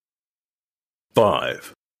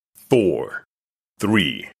5, 4,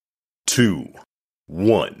 3, 2,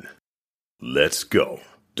 1. Let's go.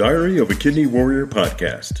 Diary of a Kidney Warrior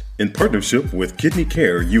podcast in partnership with Kidney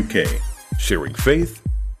Care UK, sharing faith,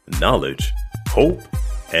 knowledge, hope,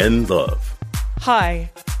 and love. Hi,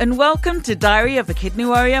 and welcome to Diary of a Kidney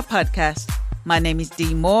Warrior podcast. My name is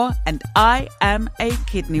Dee Moore, and I am a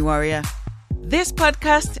kidney warrior. This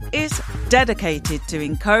podcast is dedicated to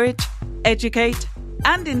encourage, educate,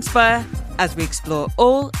 and inspire as we explore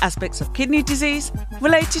all aspects of kidney disease,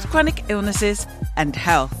 related chronic illnesses, and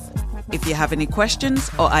health. If you have any questions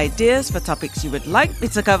or ideas for topics you would like me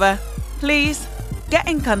to cover, please get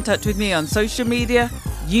in contact with me on social media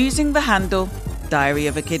using the handle Diary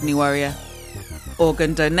of a Kidney Warrior.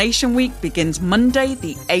 Organ Donation Week begins Monday,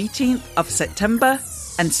 the 18th of September,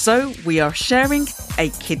 and so we are sharing a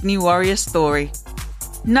Kidney Warrior story.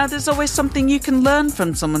 Now, there's always something you can learn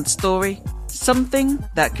from someone's story, something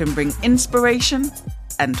that can bring inspiration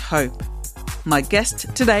and hope. My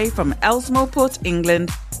guest today from Ellesmere Port,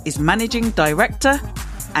 England, is Managing Director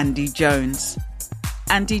Andy Jones.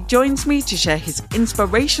 Andy joins me to share his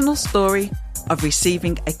inspirational story of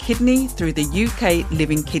receiving a kidney through the UK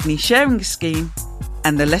Living Kidney Sharing Scheme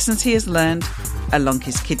and the lessons he has learned along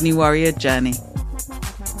his Kidney Warrior journey.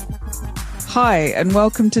 Hi, and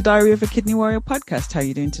welcome to Diary of a Kidney Warrior podcast. How are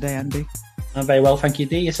you doing today, Andy? I'm very well, thank you,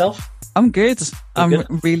 Dee. Yourself? I'm good.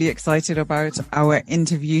 I'm really excited about our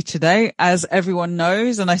interview today. As everyone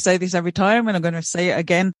knows, and I say this every time, and I'm going to say it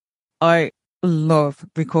again, I love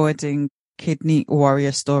recording Kidney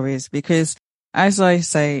Warrior stories because, as I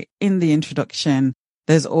say in the introduction,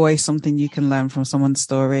 there's always something you can learn from someone's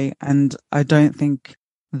story. And I don't think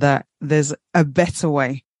that there's a better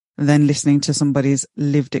way than listening to somebody's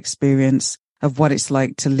lived experience of what it's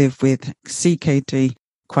like to live with CKD,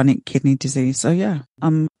 chronic kidney disease. So yeah,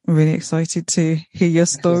 I'm really excited to hear your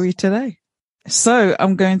story today. So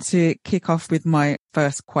I'm going to kick off with my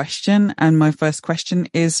first question. And my first question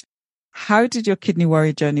is, how did your Kidney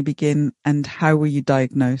Warrior journey begin and how were you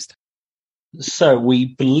diagnosed? So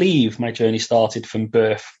we believe my journey started from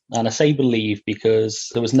birth. And I say believe because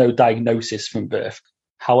there was no diagnosis from birth.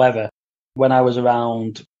 However, when I was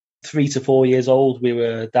around 3 to 4 years old, we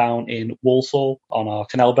were down in Walsall on our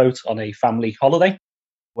canal boat on a family holiday,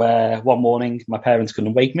 where one morning my parents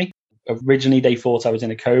couldn't wake me. Originally, they thought I was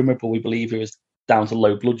in a coma, but we believe it was down to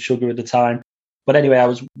low blood sugar at the time. But anyway, I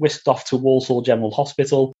was whisked off to Walsall General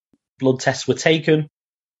Hospital. Blood tests were taken,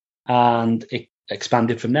 and it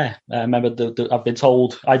expanded from there. I remember I've been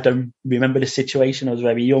told, I don't remember the situation, I was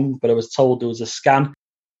very young, but I was told there was a scan,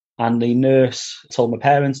 and the nurse told my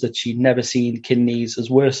parents that she'd never seen kidneys as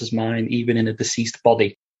worse as mine, even in a deceased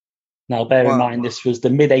body. Now, bear in mind, this was the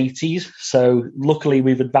mid-80s, so luckily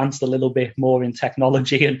we've advanced a little bit more in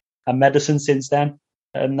technology and medicine since then,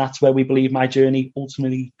 and that's where we believe my journey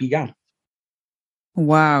ultimately began.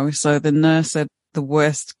 Wow, so the nurse said the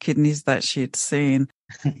worst kidneys that she'd seen.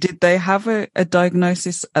 Did they have a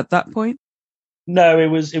diagnosis at that point? No, it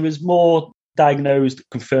was more diagnosed,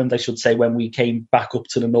 confirmed, I should say, when we came back up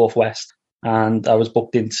to the northwest, and I was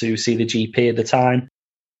booked in to see the GP at the time.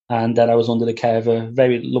 And then I was under the care of a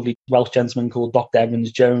very lovely Welsh gentleman called Dr.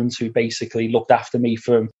 Evans Jones, who basically looked after me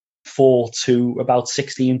from 4 to about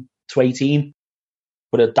 16 to 18.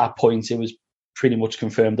 But at that point, it was pretty much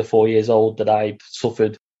confirmed at 4 years old that I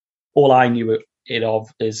suffered. All I knew it of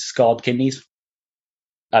is scarred kidneys.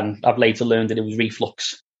 And I've later learned that it was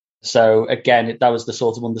reflux. So again, that was the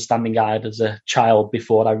sort of understanding I had as a child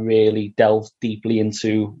before I really delved deeply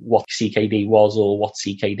into what CKD was or what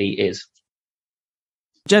CKD is.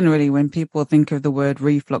 Generally, when people think of the word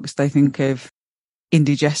reflux, they think of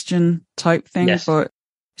indigestion type thing. Yes. But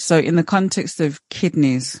so in the context of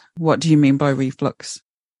kidneys, what do you mean by reflux?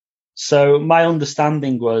 So my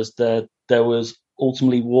understanding was that there was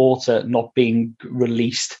ultimately water not being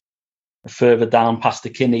released further down past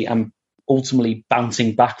the kidney and ultimately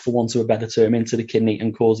bouncing back, for want of a better term, into the kidney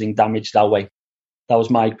and causing damage that way. That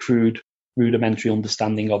was my crude, rudimentary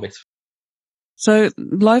understanding of it. So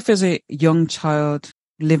life as a young child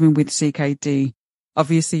living with CKD,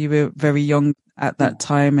 obviously you were very young at that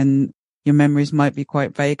time and your memories might be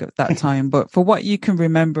quite vague at that time, but for what you can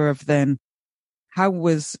remember of then, how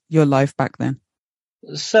was your life back then?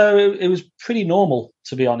 So it was pretty normal,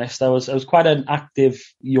 to be honest. I was quite an active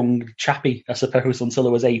young chappy, I suppose, until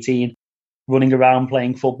I was 18, running around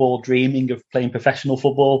playing football, dreaming of playing professional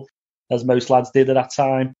football, as most lads did at that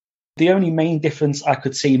time. The only main difference I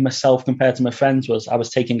could see myself compared to my friends was I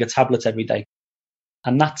was taking a tablet every day.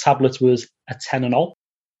 And that tablet was a Telenol,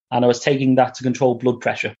 and I was taking that to control blood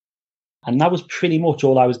pressure. And that was pretty much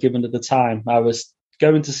all I was given at the time. I was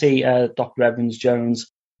going to see Dr. Evans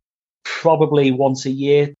Jones probably once a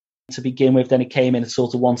year to begin with. Then it came in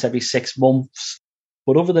sort of once every 6 months.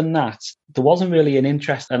 But other than that, there wasn't really an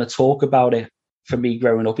interest and a talk about it for me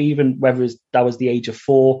growing up, even whether that was the age of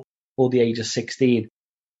 4 or the age of 16.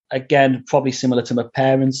 Again, probably similar to my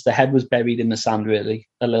parents, the head was buried in the sand really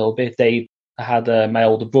a little bit. They had my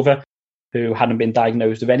older brother who hadn't been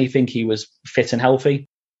diagnosed with anything. He was fit and healthy.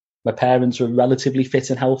 My parents were relatively fit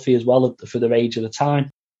and healthy as well for their age at the time.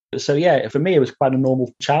 So yeah, for me, it was quite a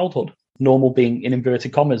normal childhood. Normal being in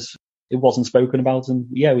inverted commas. It wasn't spoken about, and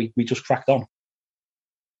yeah, we just cracked on.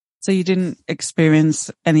 So you didn't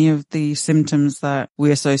experience any of the symptoms that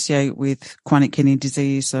we associate with chronic kidney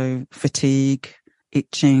disease, so fatigue,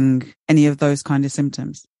 itching, any of those kind of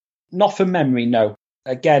symptoms? Not from memory, no.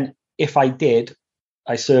 Again, if I did,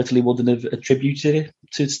 I certainly wouldn't have attributed it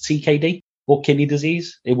to CKD or kidney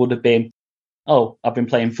disease. It would have been, oh, I've been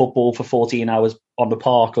playing football for 14 hours on the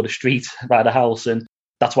park or the street by the house, and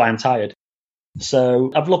that's why I'm tired.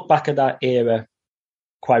 So I've looked back at that era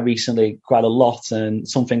quite recently, quite a lot, and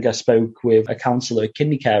something I spoke with a counsellor at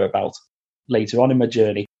Kidney Care about later on in my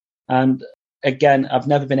journey. And again, I've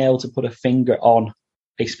never been able to put a finger on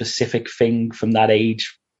a specific thing from that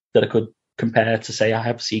age that I could compare to say I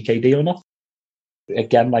have CKD or not.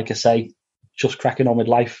 Again, like I say, just cracking on with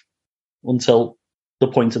life until the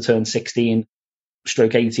point I turned 16,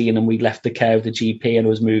 stroke 18, and we left the care of the GP and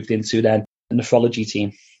was moved into then the nephrology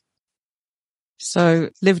team. So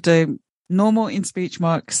lived a normal in speech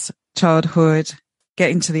marks childhood,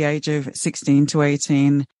 getting to the age of 16 to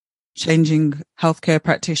 18, changing healthcare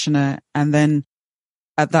practitioner, and then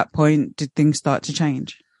at that point, did things start to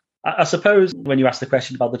change? I suppose when you asked the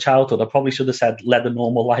question about the childhood, I probably should have said led a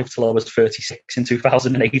normal life till I was 36 in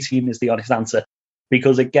 2018 is the honest answer.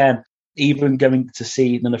 Because again, even going to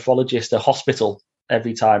see the nephrologist at hospital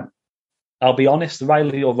every time, I'll be honest,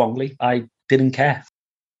 rightly or wrongly, I didn't care.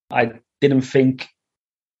 I didn't think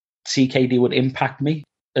CKD would impact me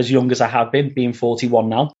as young as I have been, being 41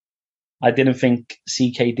 now. I didn't think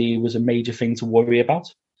CKD was a major thing to worry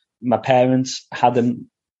about. My parents hadn't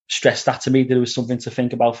stressed that to me, that it was something to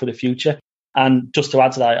think about for the future. And just to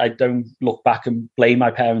add to that, I don't look back and blame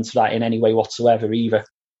my parents for that in any way whatsoever either.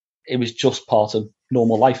 It was just part of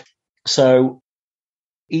normal life. So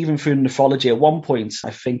even through nephrology, at one point,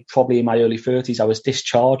 I think probably in my early 30s, I was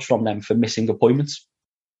discharged from them for missing appointments.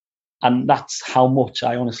 And that's how much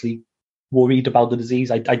I honestly worried about the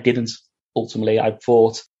disease. I didn't, ultimately. I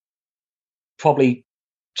thought probably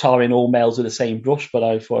tarring all males with the same brush, but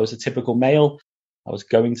I thought I was a typical male. I was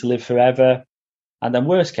going to live forever. And then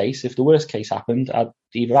worst case, if the worst case happened, I'd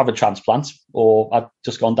either have a transplant or I'd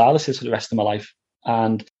just go on dialysis for the rest of my life.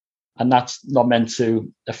 And that's not meant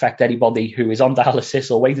to affect anybody who is on dialysis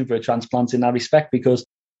or waiting for a transplant in that respect, because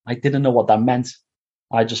I didn't know what that meant.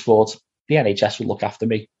 I just thought the NHS would look after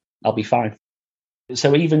me. I'll be fine.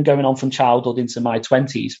 So even going on from childhood into my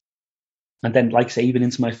 20s, and then, like I say, even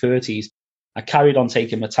into my 30s, I carried on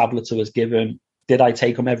taking my tablets I was given. Did I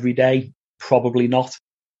take them every day? Probably not.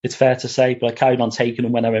 It's fair to say, but I carried on taking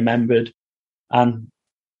them when I remembered, and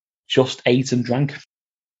just ate and drank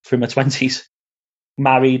through my 20s.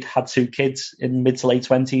 Married, had 2 kids in mid to late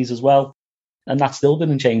 20s as well. And that still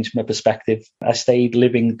didn't change my perspective. I stayed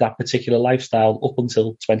living that particular lifestyle up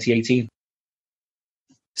until 2018.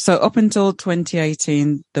 So up until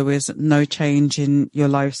 2018, there was no change in your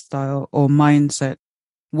lifestyle or mindset.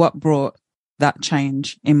 What brought that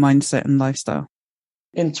change in mindset and lifestyle?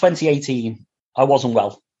 In 2018, I wasn't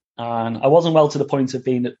well. And I wasn't well to the point of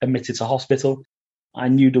being admitted to hospital. I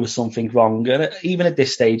knew there was something wrong. And even at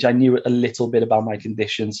this stage, I knew a little bit about my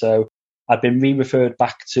condition. So I'd been re-referred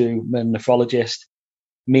back to my nephrologist.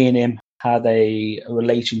 Me and him had a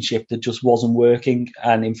relationship that just wasn't working.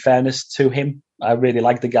 And in fairness to him, I really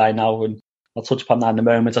like the guy now, and I'll touch upon that in a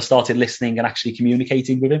moment. I started listening and actually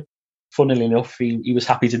communicating with him. Funnily enough, he was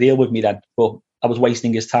happy to deal with me then, but I was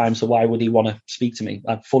wasting his time, so why would he want to speak to me?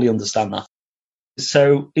 I fully understand that.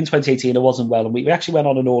 So in 2018, I wasn't well, and we actually went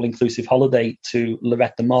on an all-inclusive holiday to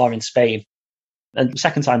Lloret de Mar in Spain. And the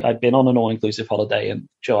second time I'd been on an all-inclusive holiday, and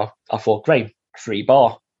sure, I thought, great, free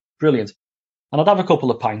bar, brilliant. And I'd have a couple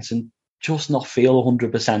of pints and just not feel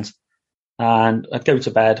 100%. And I'd go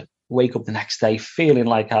to bed, wake up the next day feeling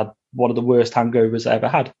like I had one of the worst hangovers I ever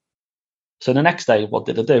had. So the next day, what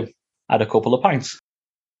did I do? I had a couple of pints.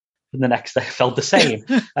 And the next day I felt the same.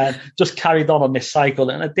 And just carried on this cycle.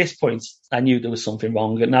 And at this point, I knew there was something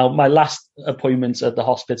wrong. And now my last appointments at the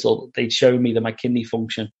hospital, they'd shown me that my kidney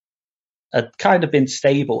function had kind of been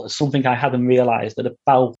stable. It's something I hadn't realised, at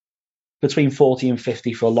about between 40 and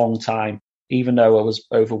 50 for a long time, even though I was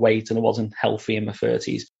overweight and I wasn't healthy in my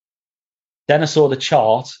 30s. Then I saw the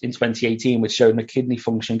chart in 2018, which showed my kidney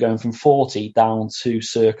function going from 40 down to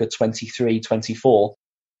circa 23, 24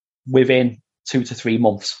 within 2 to 3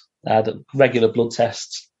 months. I had regular blood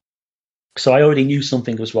tests. So I already knew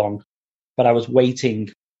something was wrong, but I was waiting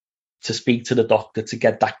to speak to the doctor to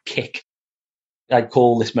get that kick. I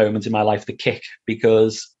call this moment in my life the kick,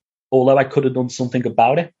 because although I could have done something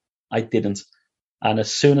about it, I didn't. And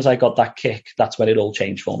as soon as I got that kick, that's when it all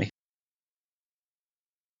changed for me.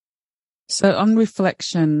 So on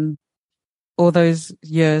reflection, all those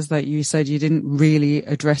years that you said you didn't really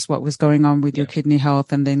address what was going on with your kidney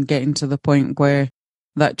health, and then getting to the point where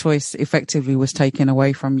that choice effectively was taken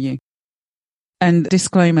away from you. And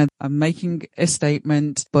disclaimer, I'm making a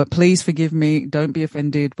statement, but please forgive me, don't be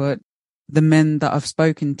offended, but the men that I've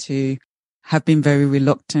spoken to have been very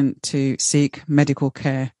reluctant to seek medical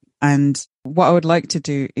care. And what I would like to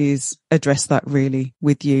do is address that really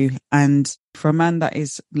with you. And for a man that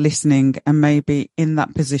is listening and maybe in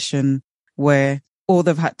that position where all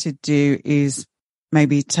they've had to do is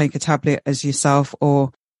maybe take a tablet as yourself,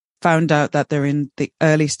 or found out that they're in the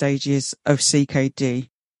early stages of CKD,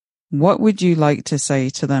 what would you like to say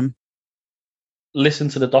to them? Listen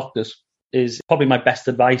to the doctors is probably my best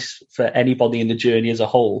advice for anybody in the journey as a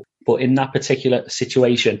whole. But in that particular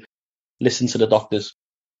situation, listen to the doctors.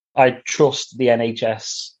 I trust the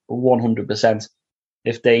NHS 100%.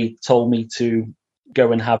 If they told me to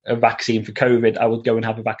go and have a vaccine for COVID, I would go and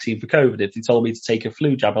have a vaccine for COVID. If they told me to take a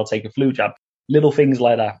flu jab, I'll take a flu jab. Little things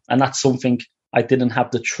like that. And that's something I didn't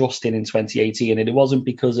have the trust in 2018. And it wasn't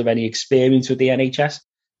because of any experience with the NHS.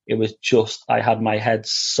 It was just I had my head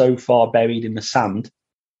so far buried in the sand,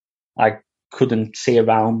 I couldn't see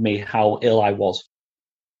around me how ill I was.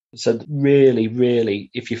 So really, really,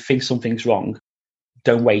 if you think something's wrong,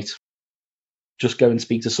 don't wait. Just go and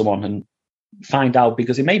speak to someone and find out,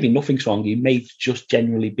 because it may be nothing's wrong. You may just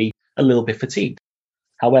genuinely be a little bit fatigued.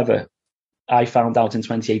 However, I found out in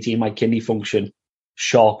 2018 my kidney function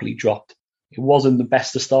sharply dropped. It wasn't the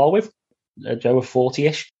best to start with, over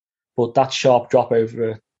 40-ish, but that sharp drop over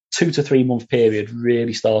a 2 to 3 month period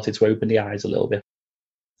really started to open the eyes a little bit.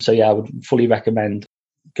 So yeah, I would fully recommend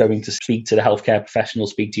going to speak to the healthcare professional,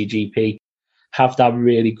 speak to your GP, have that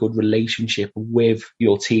really good relationship with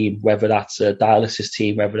your team, whether that's a dialysis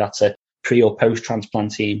team, whether that's a pre or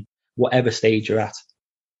post-transplant team, whatever stage you're at.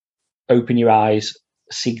 Open your eyes,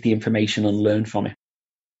 seek the information and learn from it.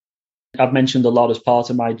 I've mentioned a lot as part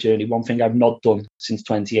of my journey. One thing I've not done since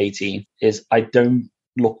 2018 is I don't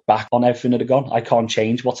look back on everything that had gone. I can't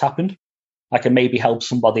change what's happened. I can maybe help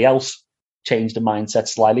somebody else change the mindset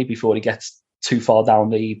slightly before it gets too far down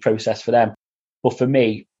the process for them. But for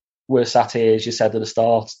me, we're sat here, as you said at the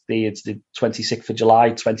start, it's the 26th of July,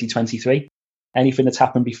 2023. Anything that's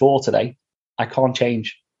happened before today, I can't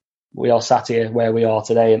change. We are sat here where we are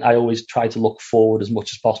today, and I always try to look forward as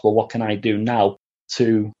much as possible. What can I do now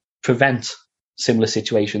to prevent similar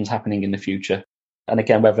situations happening in the future? And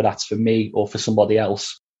again, whether that's for me or for somebody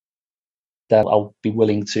else, then I'll be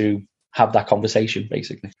willing to have that conversation,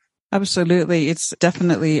 basically. Absolutely. It's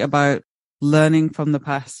definitely about learning from the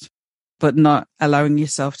past, but not allowing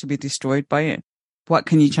yourself to be destroyed by it. What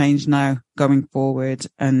can you change now going forward,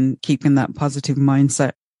 and keeping that positive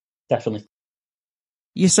mindset? Definitely.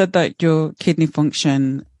 You said that your kidney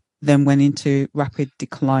function then went into rapid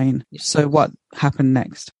decline. So what happened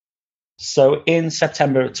next? So in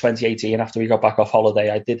September 2018, after we got back off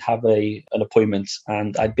holiday, I did have an appointment,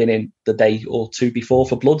 and I'd been in the day or two before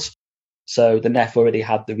for bloods. So the NEF already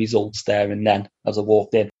had the results there and then as I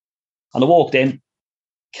walked in. And I walked in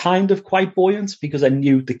kind of quite buoyant, because I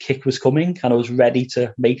knew the kick was coming and I was ready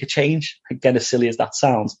to make a change, again, as silly as that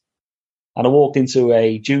sounds. And I walked into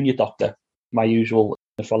a junior doctor. My usual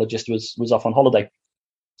nephrologist was off on holiday.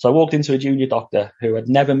 So I walked into a junior doctor who I'd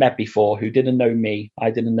never met before, who didn't know me,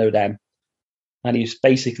 I didn't know them. And he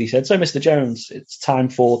basically said, "So, Mr. Jones, it's time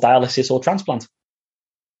for dialysis or transplant."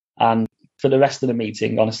 And for the rest of the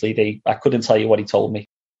meeting, honestly, I couldn't tell you what he told me.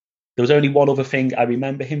 There was only one other thing I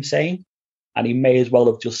remember him saying, and he may as well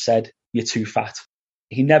have just said, "You're too fat."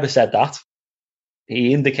 He never said that.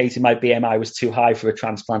 He indicated my BMI was too high for a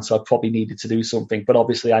transplant, so I probably needed to do something. But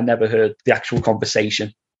obviously, I never heard the actual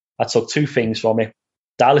conversation. I took two things from it: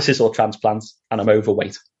 dialysis or transplant, and I'm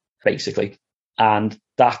overweight, basically. And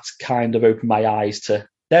that kind of opened my eyes to,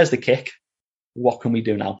 there's the kick. What can we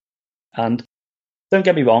do now? And don't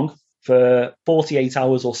get me wrong, for 48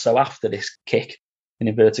 hours or so after this kick, in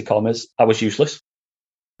inverted commas, I was useless.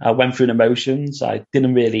 I went through the motions. I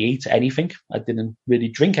didn't really eat anything. I didn't really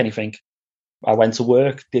drink anything. I went to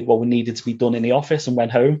work, did what needed to be done in the office, and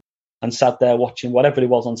went home and sat there watching whatever it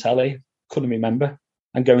was on telly, couldn't remember,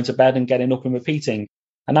 and going to bed and getting up and repeating.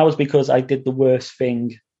 And that was because I did the worst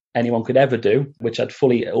thing anyone could ever do, which I'd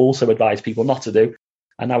fully also advise people not to do.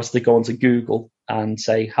 And that was to go onto Google and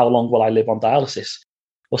say, how long will I live on dialysis?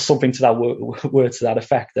 Or something to that word to that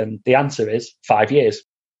effect. And the answer is 5 years.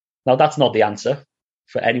 Now, that's not the answer.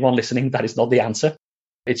 For anyone listening, that is not the answer.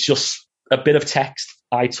 It's just a bit of text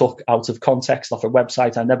I took out of context off a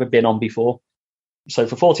website I'd never been on before. So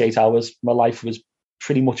for 48 hours, my life was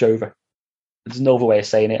pretty much over. There's no other way of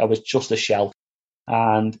saying it. I was just a shell.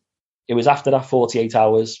 And it was after that 48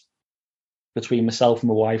 hours, between myself and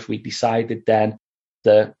my wife, we decided then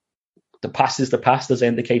that the past is the past, as I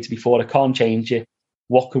indicated before. I can't change it.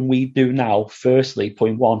 What can we do now? Firstly,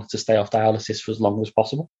 point one, to stay off dialysis for as long as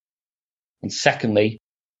possible. And secondly,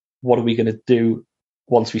 what are we going to do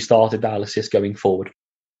once we started dialysis going forward?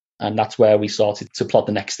 And that's where we started to plot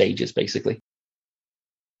the next stages, basically.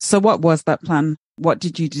 So what was that plan? What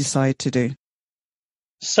did you decide to do?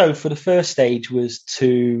 So for the first stage was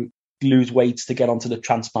to lose weight to get onto the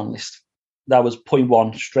transplant list. That was point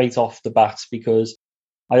one straight off the bat, because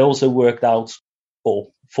I also worked out, or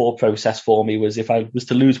thought process for me was, if I was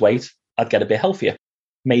to lose weight, I'd get a bit healthier,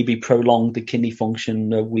 maybe prolong the kidney function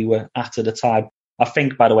that we were at the time. I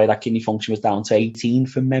think, by the way, that kidney function was down to 18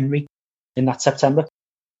 from memory in that September.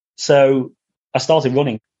 So I started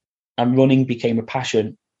running, and running became a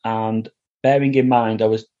passion. And bearing in mind, I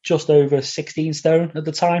was just over 16 stone at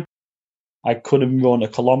the time. I couldn't run a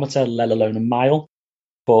kilometre, let alone a mile,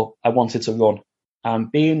 but I wanted to run.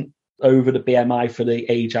 And being over the BMI for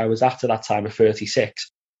the age I was at that time of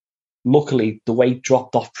 36, luckily the weight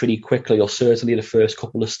dropped off pretty quickly, or certainly the first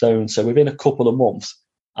couple of stones. So within a couple of months,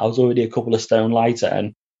 I was already a couple of stone lighter.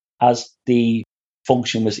 And as the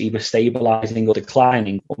function was either stabilising or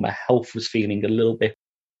declining, or my health was feeling a little bit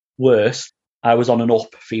worse, I was on and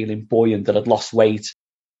up, feeling buoyant that I'd lost weight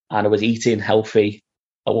and I was eating healthy.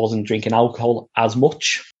 I wasn't drinking alcohol as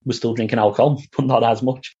much. Was still drinking alcohol, but not as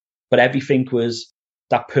much. But everything was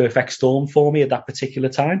that perfect storm for me at that particular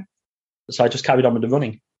time. So I just carried on with the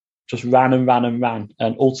running. Just ran and ran and ran.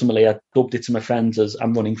 And ultimately, I dubbed it to my friends as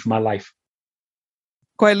I'm running for my life.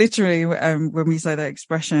 Quite literally, when we say that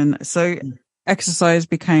expression. So exercise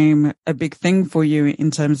became a big thing for you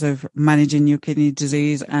in terms of managing your kidney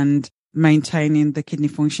disease and maintaining the kidney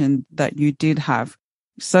function that you did have.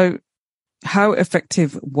 So how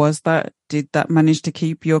effective was that? Did that manage to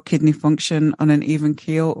keep your kidney function on an even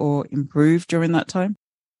keel or improve during that time?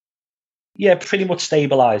 Yeah, pretty much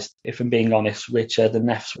stabilised, if I'm being honest, which the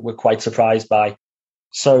NEFs were quite surprised by.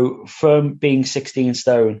 So from being 16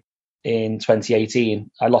 stone in 2018,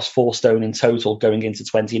 I lost 4 stone in total going into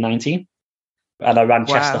 2019. And I ran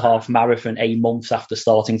Chester Half Marathon 8 months after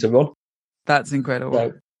starting to run. That's incredible.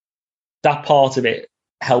 So that part of it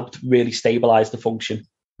helped really stabilise the function.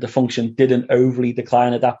 The function didn't overly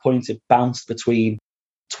decline at that point. It bounced between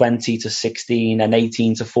 20 to 16 and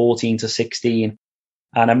 18 to 14 to 16.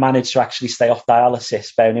 And I managed to actually stay off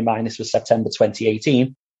dialysis. Bearing in mind, this was September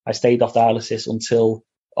 2018. I stayed off dialysis until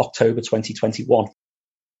October 2021.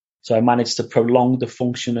 So I managed to prolong the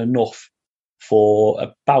function enough for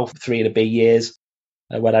about 3 and a bit years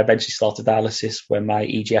when I eventually started dialysis when my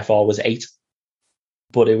EGFR was 8.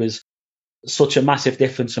 But it was such a massive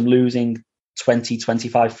difference from losing 20,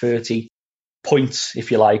 25, 30 points,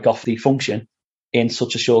 if you like, off the function in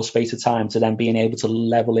such a short space of time to then being able to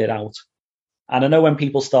level it out. And I know when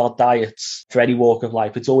people start diets for any walk of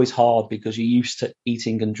life, it's always hard because you're used to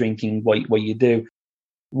eating and drinking what you do.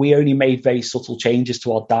 We only made very subtle changes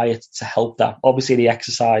to our diet to help that. Obviously, the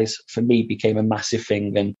exercise for me became a massive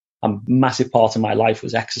thing, and a massive part of my life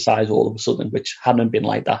was exercise all of a sudden, which hadn't been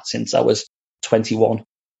like that since I was 21,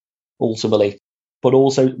 ultimately. But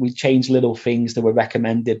also, we changed little things that were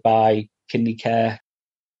recommended by Kidney Care.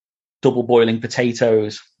 Double boiling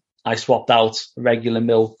potatoes. I swapped out regular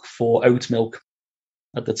milk for oat milk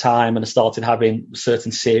at the time, and I started having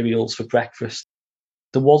certain cereals for breakfast.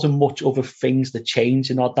 There wasn't much other things that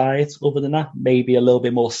changed in our diet other than that. Maybe a little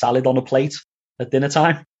bit more salad on a plate at dinner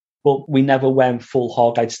time. But we never went full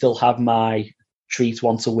hog. I'd still have my treat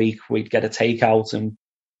once a week. We'd get a takeout. And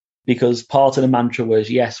because part of the mantra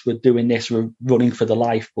was, yes, we're doing this, we're running for the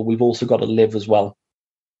life, but we've also got to live as well.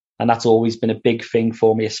 And that's always been a big thing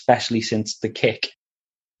for me, especially since the kick,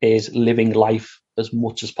 is living life as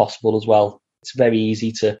much as possible as well. It's very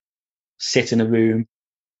easy to sit in a room,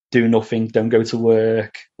 do nothing, don't go to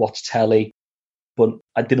work, watch telly. But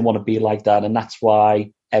I didn't want to be like that. And that's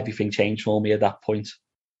why everything changed for me at that point.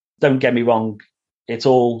 Don't get me wrong. It's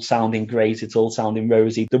all sounding great. It's all sounding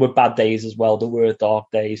rosy. There were bad days as well. There were dark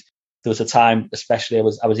days. There was a time, especially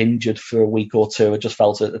I was injured for a week or two. I just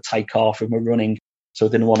felt a tight calf from my running. So I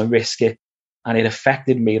didn't want to risk it. And it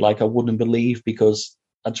affected me like I wouldn't believe, because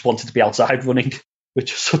I just wanted to be outside running,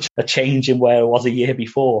 which was such a change in where I was a year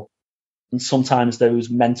before. And sometimes those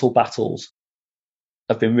mental battles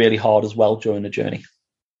have been really hard as well during the journey.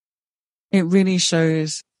 It really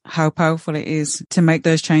shows how powerful it is to make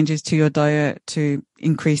those changes to your diet, to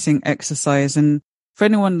increasing exercise. And for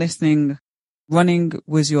anyone listening, running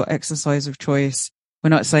was your exercise of choice. We're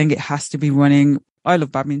not saying it has to be running. I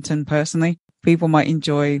love badminton personally. People might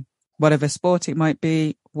enjoy whatever sport it might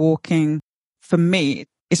be, walking. For me,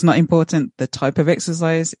 it's not important the type of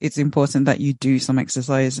exercise. It's important that you do some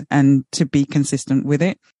exercise and to be consistent with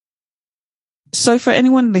it. So for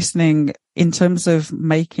anyone listening, in terms of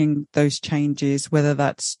making those changes, whether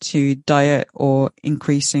that's to diet or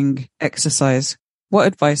increasing exercise, what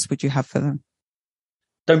advice would you have for them?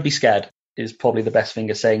 Don't be scared is probably the best thing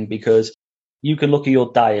of saying, because you can look at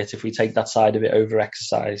your diet, if we take that side of it over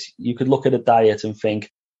exercise, you could look at a diet and think,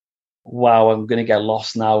 wow, I'm going to get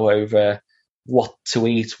lost now over what to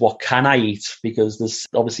eat, what can I eat? Because there's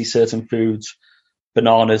obviously certain foods,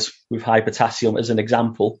 bananas with high potassium as an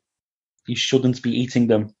example, you shouldn't be eating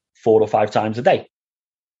them 4 or 5 times a day.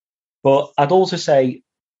 But I'd also say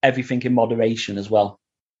everything in moderation as well.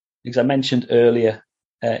 Because I mentioned earlier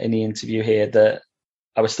in the interview here that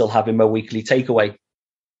I was still having my weekly takeaway,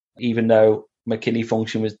 even though my kidney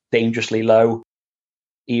function was dangerously low,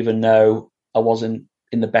 even though I wasn't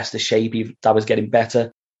in the best of shape, I was getting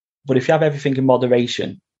better. But if you have everything in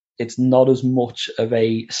moderation, it's not as much of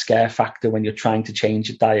a scare factor when you're trying to change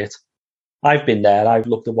your diet. I've been there. I've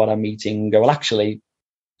looked at what I'm eating and go, well, actually,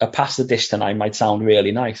 a pasta dish tonight might sound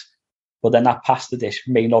really nice, but then that pasta dish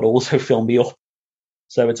may not also fill me up.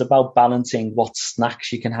 So it's about balancing what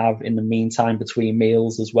snacks you can have in the meantime between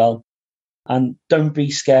meals as well. And don't be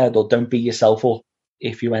scared or don't beat yourself up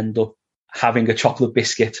if you end up having a chocolate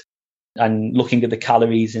biscuit and looking at the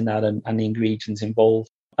calories in that and the ingredients involved.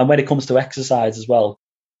 And when it comes to exercise as well,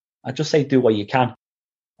 I just say do what you can.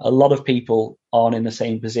 A lot of people aren't in the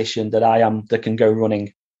same position that I am that can go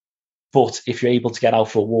running. But if you're able to get out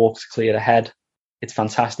for a walk to clear the head, it's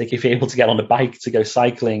fantastic. If you're able to get on a bike to go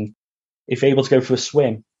cycling, if you're able to go for a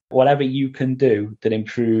swim, whatever you can do that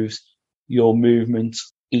improves your movement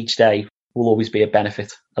each day will always be a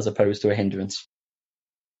benefit as opposed to a hindrance.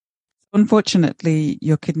 Unfortunately,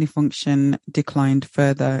 your kidney function declined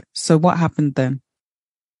further. So what happened then?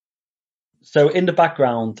 So in the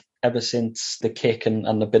background, ever since the kick and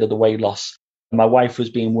a bit of the weight loss, my wife was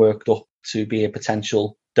being worked up to be a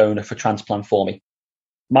potential donor for transplant for me.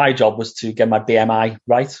 My job was to get my BMI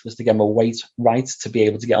right, was to get my weight right to be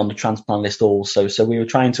able to get on the transplant list also. So we were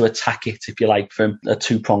trying to attack it, if you like, from a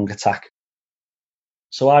 2-pronged attack.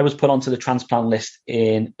 So I was put onto the transplant list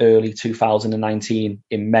in early 2019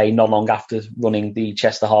 in May, not long after running the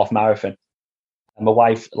Chester Half Marathon. And my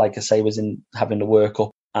wife, like I say, was in having the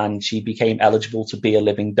workup and she became eligible to be a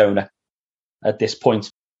living donor at this point.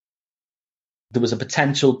 There was a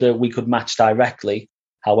potential that we could match directly.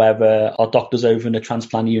 However, our doctors over in the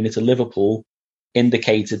transplant unit at Liverpool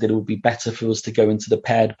indicated that it would be better for us to go into the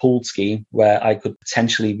paired pooled scheme where I could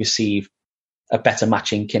potentially receive a better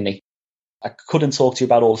matching kidney. I couldn't talk to you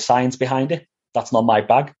about all the science behind it. That's not my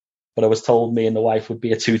bag. But I was told me and the wife would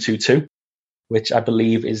be a 2-2-2, which I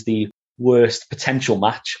believe is the worst potential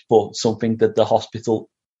match, but something that the hospital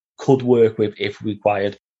could work with if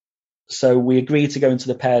required. So we agreed to go into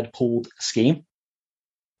the paired pooled scheme.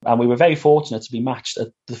 And we were very fortunate to be matched at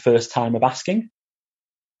the first time of asking.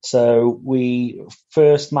 So we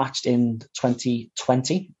first matched in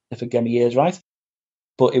 2020, if I get my years right.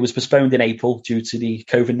 But it was postponed in April due to the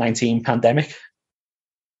COVID-19 pandemic.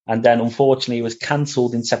 And then unfortunately it was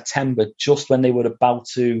cancelled in September, just when they were about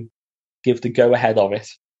to give the go-ahead of it,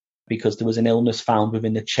 because there was an illness found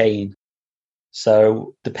within the chain.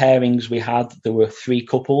 So the pairings we had, there were 3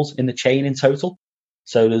 couples in the chain in total.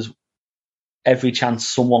 So there's every chance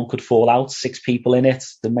someone could fall out, 6 people in it.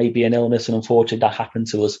 There may be an illness, and unfortunately that happened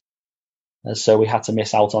to us. So we had to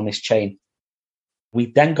miss out on this chain. We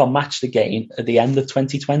then got matched again at the end of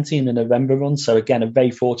 2020 in the November run. So again, a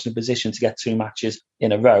very fortunate position to get 2 matches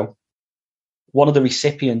in a row. One of the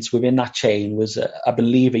recipients within that chain was, I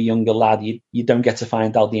believe, a younger lad. You don't get to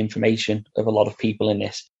find out the information of a lot of people in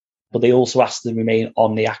this. But they also asked to remain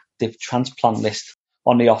on the active transplant list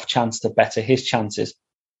on the off chance to better his chances.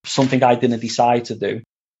 Something I didn't decide to do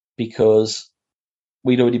because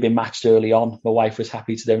we'd already been matched early on. My wife was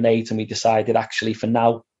happy to donate, and we decided actually for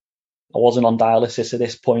now, I wasn't on dialysis at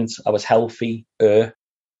this point. I was healthy, in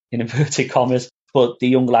inverted commas. But the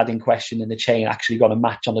young lad in question in the chain actually got a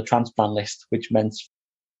match on the transplant list, which meant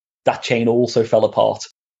that chain also fell apart.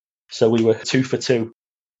 So we were 2 for 2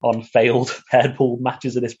 on failed paired pooled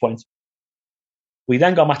matches at this point. We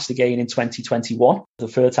then got matched again in 2021, the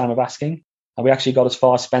third time of asking, and we actually got as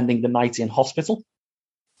far as spending the night in hospital.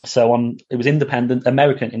 So it was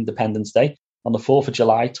American Independence Day on the 4th of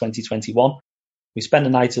July, 2021. We spent the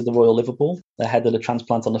night at the Royal Liverpool ahead of the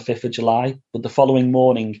transplant on the 5th of July. But the following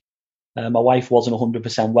morning, my wife wasn't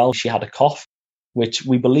 100% well. She had a cough, which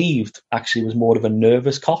we believed actually was more of a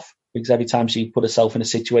nervous cough, because every time she put herself in a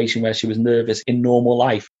situation where she was nervous in normal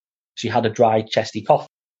life, she had a dry, chesty cough.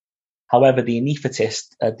 However, the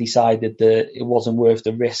anaesthetist decided that it wasn't worth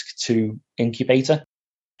the risk to incubate her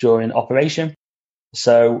during operation.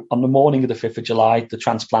 So on the morning of the 5th of July, the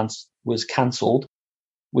transplant was cancelled,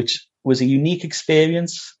 which was a unique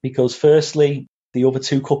experience because firstly, the other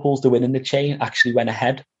two couples that were in the chain actually went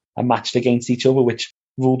ahead and matched against each other, which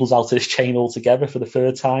ruled us out of this chain altogether for the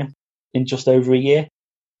third time in just over a year.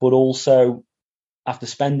 But also, after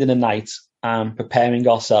spending the night and preparing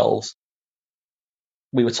ourselves,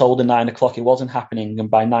 we were told at 9 o'clock it wasn't happening. And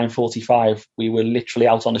by 9:45, we were literally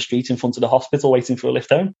out on the street in front of the hospital waiting for a lift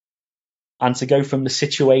home. And to go from the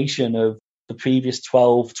situation of the previous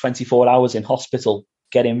 12, 24 hours in hospital,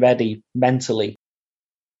 getting ready mentally,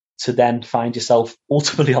 to then find yourself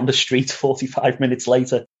ultimately on the street 45 minutes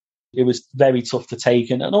later, it was very tough to take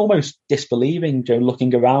and almost disbelieving,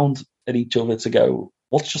 looking around at each other to go,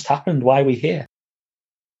 what's just happened? Why are we here?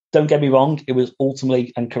 Don't get me wrong, it was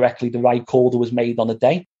ultimately and correctly the right call that was made on the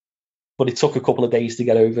day, but it took a couple of days to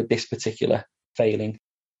get over this particular failing.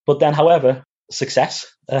 But then, however, success.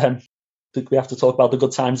 We have to talk about the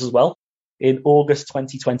good times as well. In August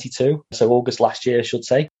 2022, so August last year, I should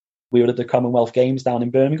say, we were at the Commonwealth Games down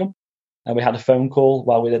in Birmingham, and we had a phone call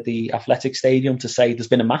while we were at the athletic stadium to say there's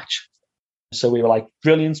been a match. So we were like,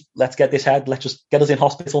 brilliant, let's get this ahead. Let's just get us in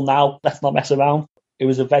hospital now. Let's not mess around. It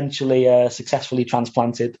was eventually successfully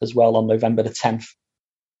transplanted as well on November the 10th.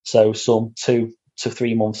 So some 2 to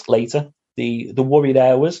 3 months later. The worry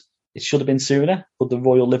there was it should have been sooner, but the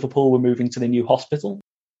Royal Liverpool were moving to the new hospital,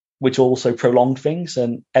 which also prolonged things.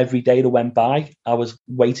 And every day that went by, I was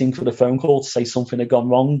waiting for the phone call to say something had gone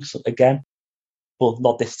wrong again, but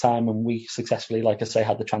not this time. And we successfully, like I say,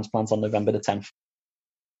 had the transplant on November the 10th.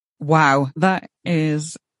 Wow, that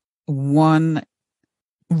is one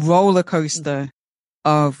roller coaster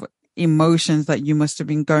of emotions that you must have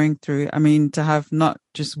been going through. I mean, to have not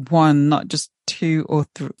just one, not just 2 or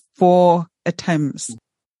 4 attempts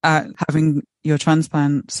at having your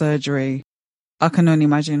transplant surgery, I can only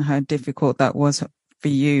imagine how difficult that was for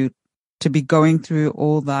you to be going through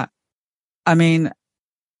all that. I mean,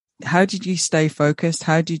 how did you stay focused?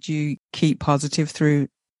 How did you keep positive through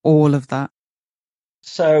all of that?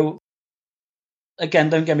 So, again,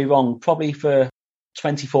 don't get me wrong, probably for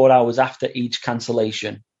 24 hours after each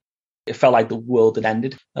cancellation, it felt like the world had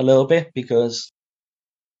ended a little bit because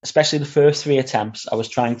especially the first 3 attempts, I was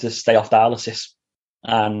trying to stay off dialysis.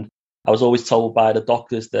 And I was always told by the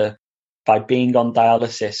doctors that by being on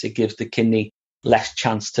dialysis, it gives the kidney less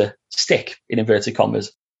chance to stick, in inverted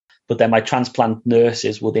commas. But then my transplant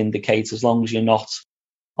nurses would indicate as long as you're not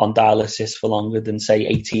on dialysis for longer than, say,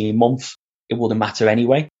 18 months, it wouldn't matter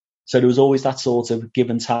anyway. So there was always that sort of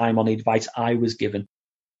given time on the advice I was given.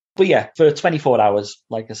 But yeah, for 24 hours,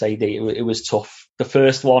 like I say, it was tough. The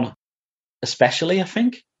first one, especially, I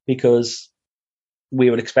think, because we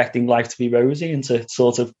were expecting life to be rosy and to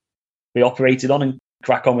sort of be operated on and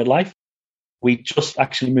crack on with life. We just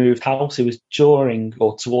actually moved house. It was during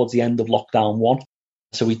or towards the end of lockdown 1.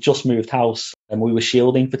 So we just moved house and we were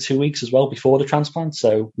shielding for 2 weeks as well before the transplant.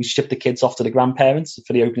 So we shipped the kids off to the grandparents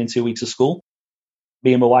for the opening 2 weeks of school.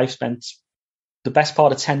 Me and my wife spent the best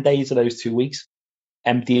part of 10 days of those 2 weeks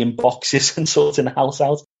emptying boxes and sorting the house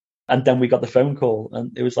out. And then we got the phone call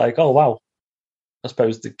and it was like, oh, wow, I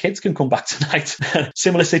suppose the kids can come back tonight.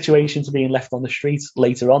 Similar situation to being left on the street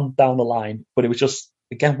later on down the line. But it was just,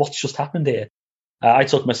 again, what's just happened here? I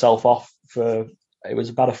took myself off it was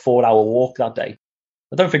about a 4-hour walk that day.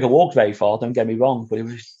 I don't think I walked very far, don't get me wrong, but it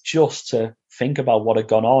was just to think about what had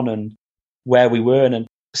gone on and where we were. And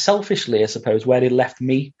selfishly, I suppose, where it left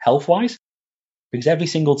me health-wise. Because every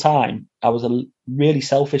single time I was really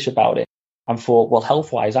selfish about it and thought, well,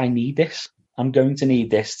 health-wise, I need this. I'm going to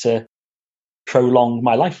need this to prolong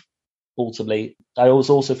my life, ultimately. I was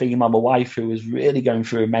also thinking about my wife, who was really going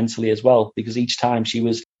through it mentally as well, because each time she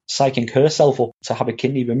was psyching herself up to have a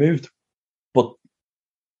kidney removed. But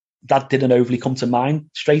that didn't overly come to mind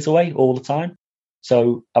straight away all the time.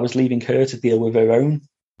 So I was leaving her to deal with her own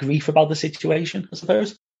grief about the situation, I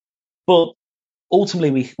suppose. But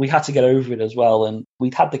ultimately, we had to get over it as well. And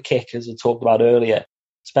we'd had the kick, as I talked about earlier,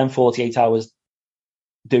 spend 48 hours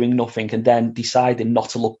doing nothing and then deciding not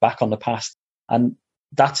to look back on the past. And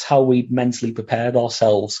that's how we mentally prepared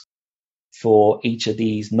ourselves for each of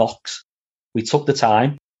these knocks. We took the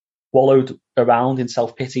time, wallowed around in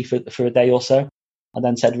self-pity for a day or so, and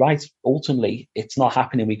then said, right, ultimately, it's not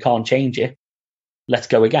happening. We can't change it. Let's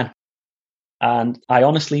go again. And I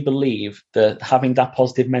honestly believe that having that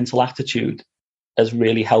positive mental attitude has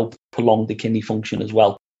really helped prolong the kidney function as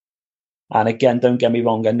well. And again, don't get me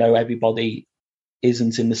wrong, I know everybody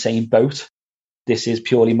isn't in the same boat. This is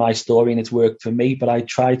purely my story and it's worked for me, but I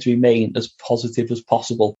try to remain as positive as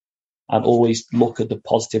possible and always look at the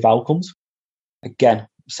positive outcomes. Again,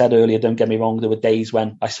 said earlier, don't get me wrong, there were days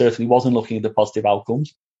when I certainly wasn't looking at the positive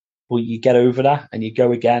outcomes, but you get over that and you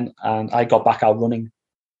go again. And I got back out running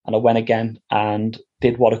and I went again and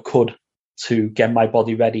did what I could to get my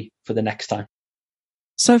body ready for the next time.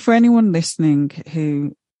 So for anyone listening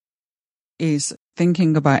who is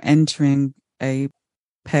thinking about entering a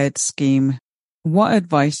paired scheme, what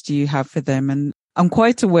advice do you have for them? And I'm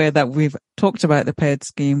quite aware that we've talked about the paired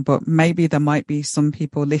scheme, but maybe there might be some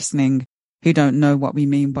people listening who don't know what we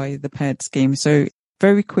mean by the paired scheme. So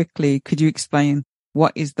very quickly, could you explain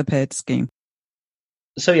what is the paired scheme?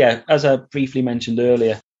 So yeah, as I briefly mentioned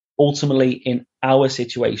earlier, ultimately in our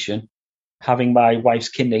situation, having my wife's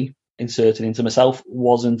kidney inserted into myself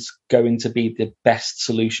wasn't going to be the best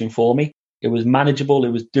solution for me. It was manageable, it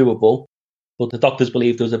was doable, but the doctors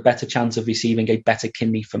believed there was a better chance of receiving a better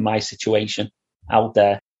kidney for my situation out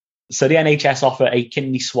there. So the NHS offer a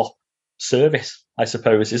kidney swap service, I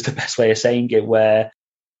suppose is the best way of saying it, where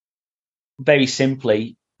very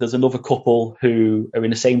simply, there's another couple who are in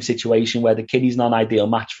the same situation where the kidney's not an ideal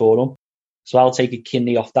match for them. So I'll take a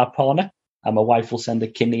kidney off that partner and my wife will send a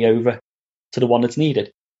kidney over to the one that's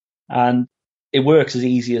needed. And it works as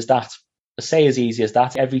easy as that. I say as easy as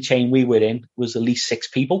that. Every chain we were in was at least 6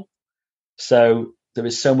 people. So there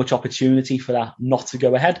is so much opportunity for that not to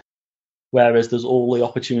go ahead. Whereas there's all the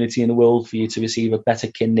opportunity in the world for you to receive a better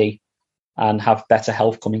kidney and have better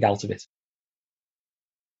health coming out of it.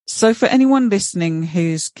 So for anyone listening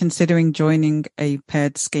who's considering joining a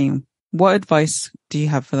paired scheme, what advice do you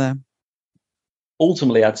have for them?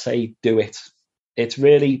 Ultimately, I'd say do it. It's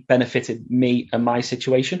really benefited me and my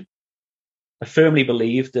situation. I firmly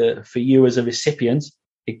believe that for you as a recipient,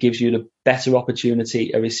 it gives you the better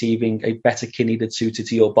opportunity of receiving a better kidney that's suited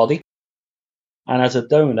to your body. And as a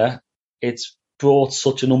donor, it's brought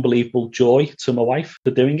such an unbelievable joy to my wife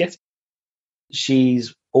for doing it.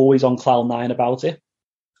 She's always on cloud 9 about it.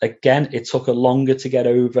 Again, it took her longer to get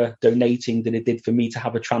over donating than it did for me to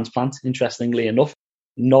have a transplant, interestingly enough.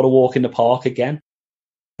 Not a walk in the park again,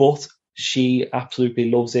 but she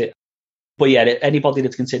absolutely loves it. But yeah, anybody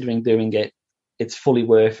that's considering doing it, it's fully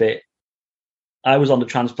worth it. I was on the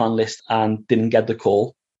transplant list and didn't get the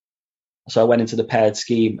call. So I went into the paired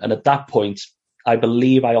scheme. And at that point, I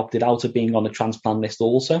believe I opted out of being on the transplant list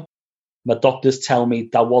also. My doctors tell me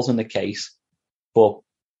that wasn't the case, but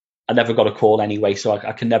I never got a call anyway, so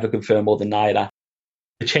I can never confirm or deny that.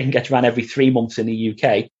 The chain gets ran every 3 months in the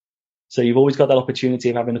UK. So you've always got that opportunity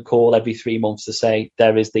of having a call every 3 months to say,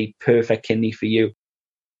 there is the perfect kidney for you.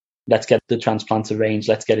 Let's get the transplant arranged.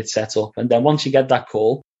 Let's get it set up. And then once you get that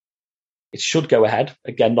call, it should go ahead.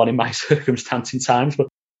 Again, not in my circumstance in times, but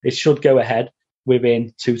it should go ahead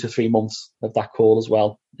within 2 to 3 months of that call as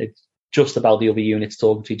well. It's just about the other units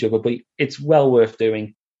talking to each other, but it's well worth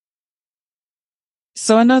doing.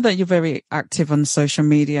 So I know that you're very active on social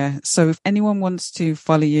media. So if anyone wants to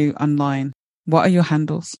follow you online, what are your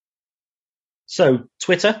handles? So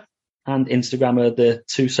Twitter and Instagram are the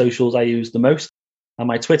 2 socials I use the most. And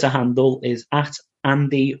my Twitter handle is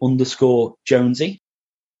 @Andy_Jonesy.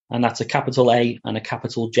 And that's a capital A and a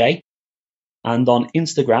capital J. And on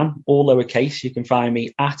Instagram, all lowercase, you can find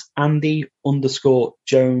me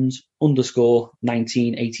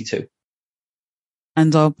 @Andy_Jones_1982.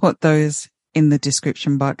 And I'll put those in the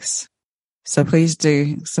description box. So please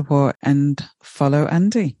do support and follow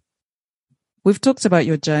Andy. We've talked about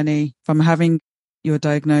your journey from having your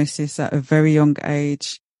diagnosis at a very young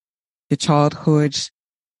age, your childhood,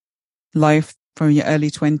 life from your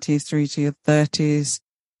early 20s through to your 30s,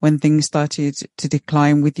 when things started to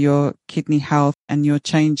decline with your kidney health and your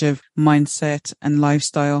change of mindset and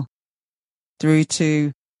lifestyle, through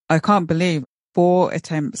to, I can't believe, 4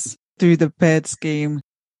 attempts through the paired scheme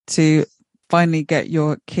to finally get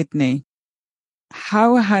your kidney.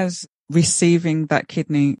 How has receiving that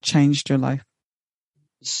kidney changed your life?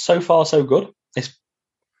 So far, so good. It's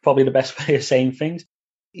probably the best way of saying things.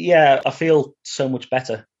 Yeah, I feel so much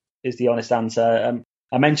better is the honest answer.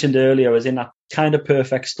 I mentioned earlier I was in that kind of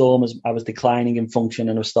perfect storm as I was declining in function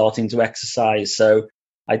and I was starting to exercise. So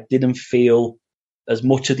I didn't feel as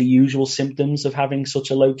much of the usual symptoms of having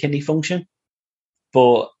such a low kidney function.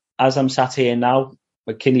 But as I'm sat here now,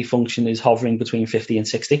 my kidney function is hovering between 50 and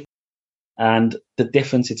 60. And the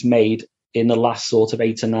difference it's made in the last sort of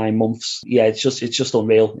 8 to 9 months, it's just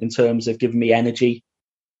unreal in terms of giving me energy,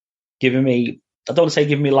 giving me, I don't want to say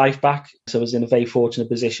giving me life back. So I was in a very fortunate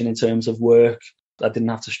position in terms of work. I didn't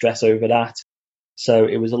have to stress over that. So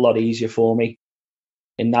it was a lot easier for me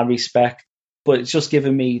in that respect. But it's just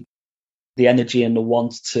given me the energy and the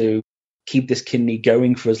want to keep this kidney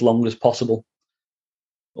going for as long as possible.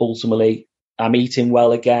 Ultimately, I'm eating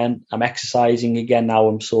well again. I'm exercising again. Now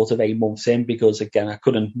I'm sort of 8 months in because, again, I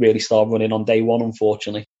couldn't really start running on day one,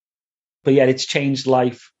 unfortunately. But yeah, it's changed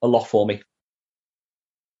life a lot for me.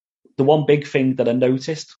 The one big thing that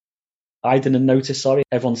I didn't notice,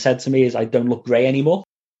 everyone said to me is I don't look grey anymore.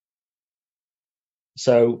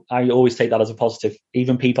 So I always take that as a positive.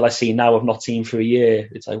 Even people I see now I've not seen for a year,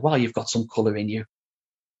 it's like, wow, you've got some colour in you.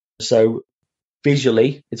 So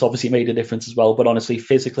visually, it's obviously made a difference as well. But honestly,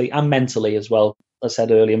 physically and mentally as well, as I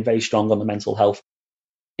said earlier, I'm very strong on the mental health.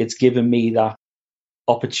 It's given me that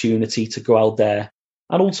opportunity to go out there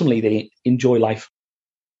and ultimately enjoy life.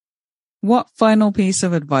 What final piece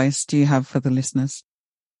of advice do you have for the listeners?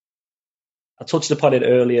 I touched upon it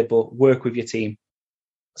earlier, but work with your team.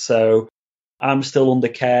 So I'm still under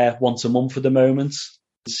care once a month at the moment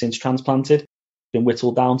since transplanted. Been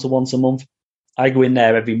whittled down to once a month. I go in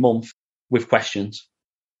there every month with questions.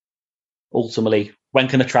 Ultimately, when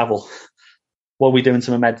can I travel? What are we doing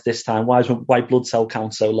to my meds this time? Why blood cell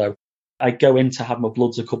count so low? I go in to have my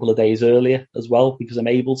bloods a couple of days earlier as well because I'm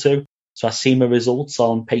able to. So I see my results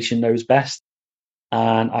on Patient Knows Best,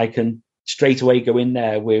 and I can straight away go in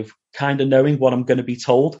there with kind of knowing what I'm going to be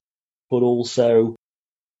told, but also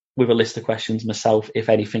with a list of questions myself if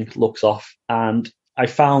anything looks off. And I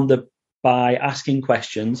found that by asking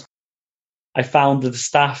questions, I found that the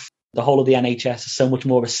staff, the whole of the NHS, is so much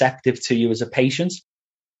more receptive to you as a patient,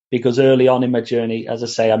 because early on in my journey, as I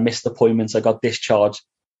say, I missed appointments, I got discharged.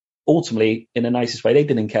 Ultimately, in the nicest way, they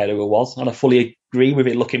didn't care who it was. And I fully agree with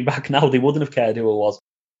it looking back now, they wouldn't have cared who it was.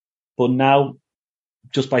 But now,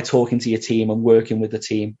 just by talking to your team and working with the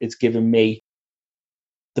team, it's given me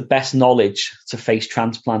the best knowledge to face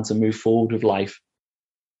transplants and move forward with life.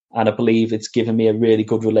 And I believe it's given me a really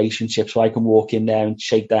good relationship so I can walk in there and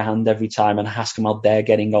shake their hand every time and ask them how they're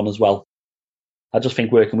getting on as well. I just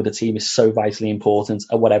think working with a team is so vitally important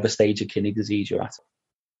at whatever stage of kidney disease you're at.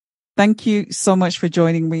 Thank you so much for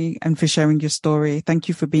joining me and for sharing your story. Thank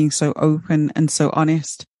you for being so open and so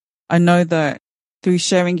honest. I know that through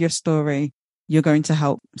sharing your story, you're going to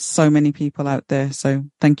help so many people out there. So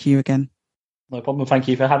thank you again. No problem. Thank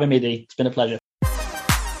you for having me, Dee. It's been a pleasure.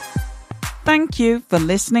 Thank you for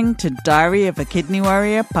listening to Diary of a Kidney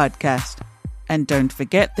Warrior podcast. And don't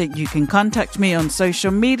forget that you can contact me on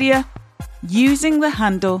social media using the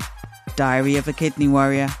handle Diary of a Kidney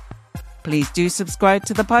Warrior. Please do subscribe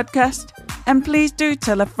to the podcast and please do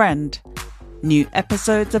tell a friend. New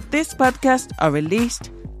episodes of this podcast are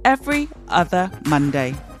released every other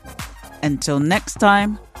Monday. Until next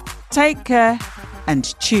time, take care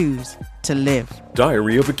and choose to live.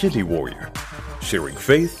 Diary of a Kidney Warrior, sharing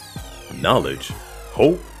faith, knowledge,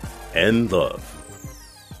 hope, and love.